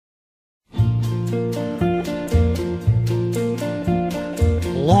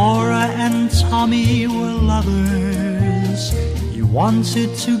Tommy were lovers, he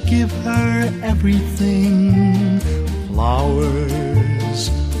wanted to give her everything: flowers,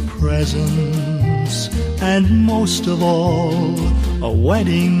 presents, and most of all, a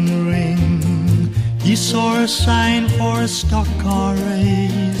wedding ring. He saw a sign for a stock car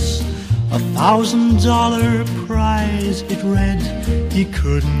race, $1,000 prize, it read. He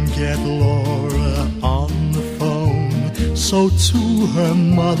couldn't get Laura on the phone, so to her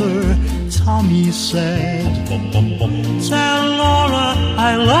mother, Tommy said, "Tell Laura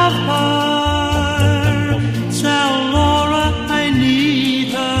I love her, tell Laura I need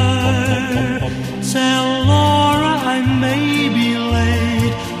her, tell Laura I may be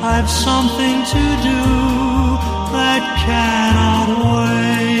late, I've something to do that cannot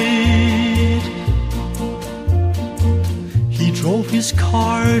wait." He drove his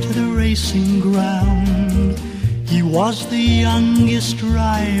car to the racing ground. He was the youngest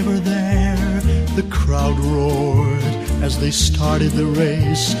driver there. The crowd roared as they started the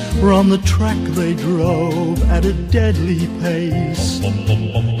race. From the track they drove at a deadly pace.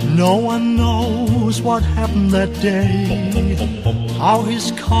 No one knows what happened that day, how his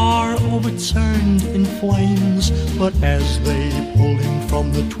car overturned in flames. But as they pulled him from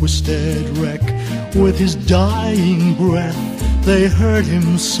the twisted wreck, with his dying breath, they heard him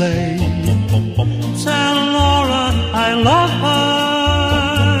say, "Tell Laura I love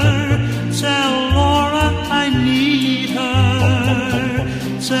her, tell Laura I need her,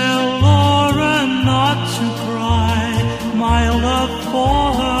 tell Laura not to cry, my love for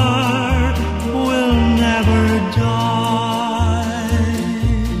her will never die."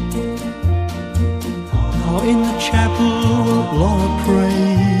 Now in the chapel Laura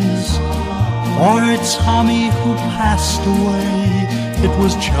prays for her Tommy who passed away. It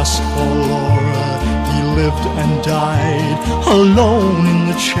was just for Laura he lived and died. Alone in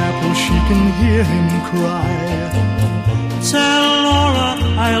the chapel she can hear him cry, "Tell Laura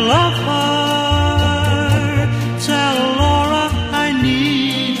I love her, tell Laura I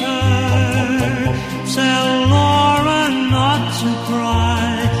need her, tell Laura not to cry,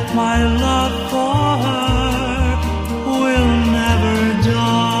 my love for her will never die."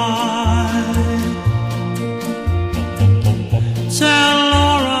 Tell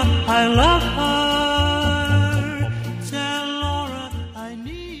Laura I love her, tell Laura I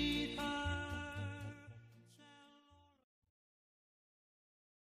need her.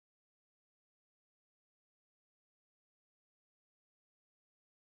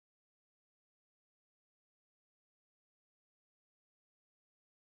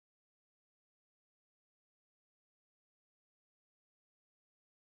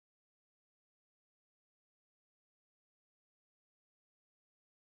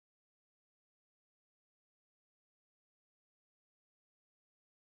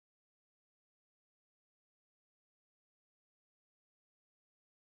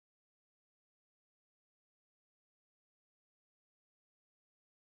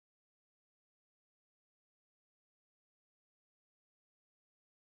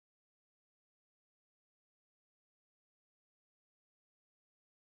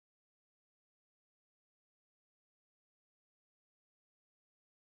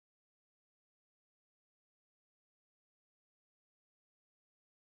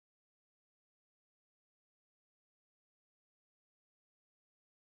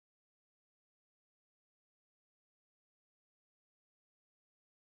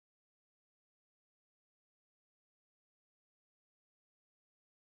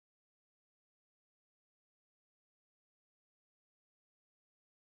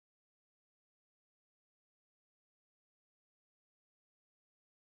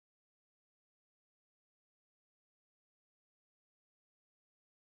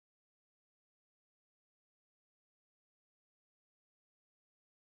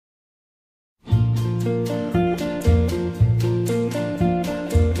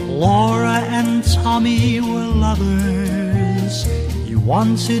 Laura and Tommy were lovers, he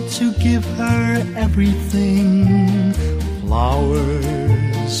wanted to give her everything: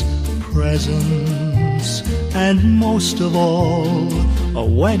 flowers, presents, and most of all, a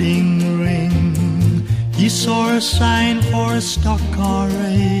wedding ring. He saw a sign for a stock car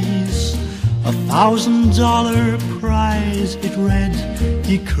race, $1,000 prize, it read.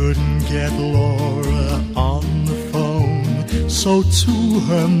 He couldn't get Laura on the phone, so to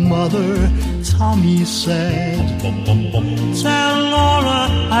her mother, Tommy said, "Tell Laura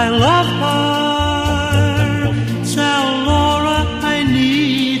I love her, tell Laura I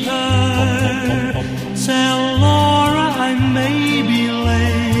need her, tell Laura I may be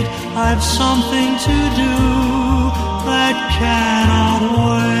late, I've something to do that cannot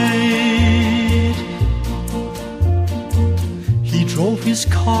wait." his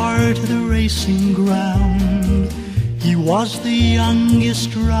car to the racing ground. He was the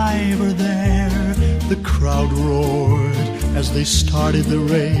youngest driver there. The crowd roared as they started the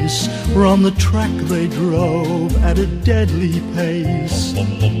race. Round the track they drove at a deadly pace.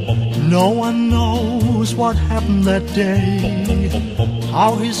 No one knows what happened that day,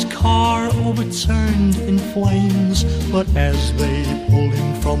 how his car overturned in flames. But as they pulled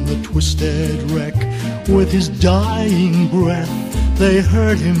him from the twisted wreck, with his dying breath they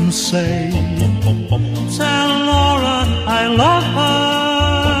heard him say, "Tell Laura I love her.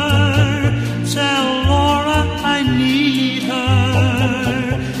 Tell Laura I need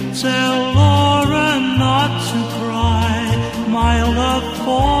her. Tell Laura not to cry. My love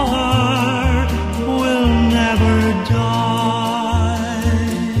for her will never die."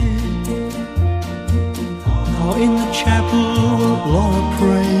 Now in the chapel Laura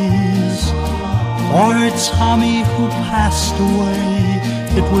prays for her Tommy who passed away.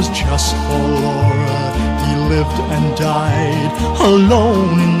 It was just for Laura he lived and died.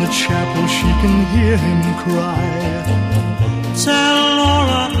 Alone in the chapel she can hear him cry, "Tell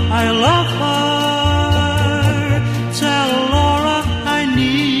Laura I love her.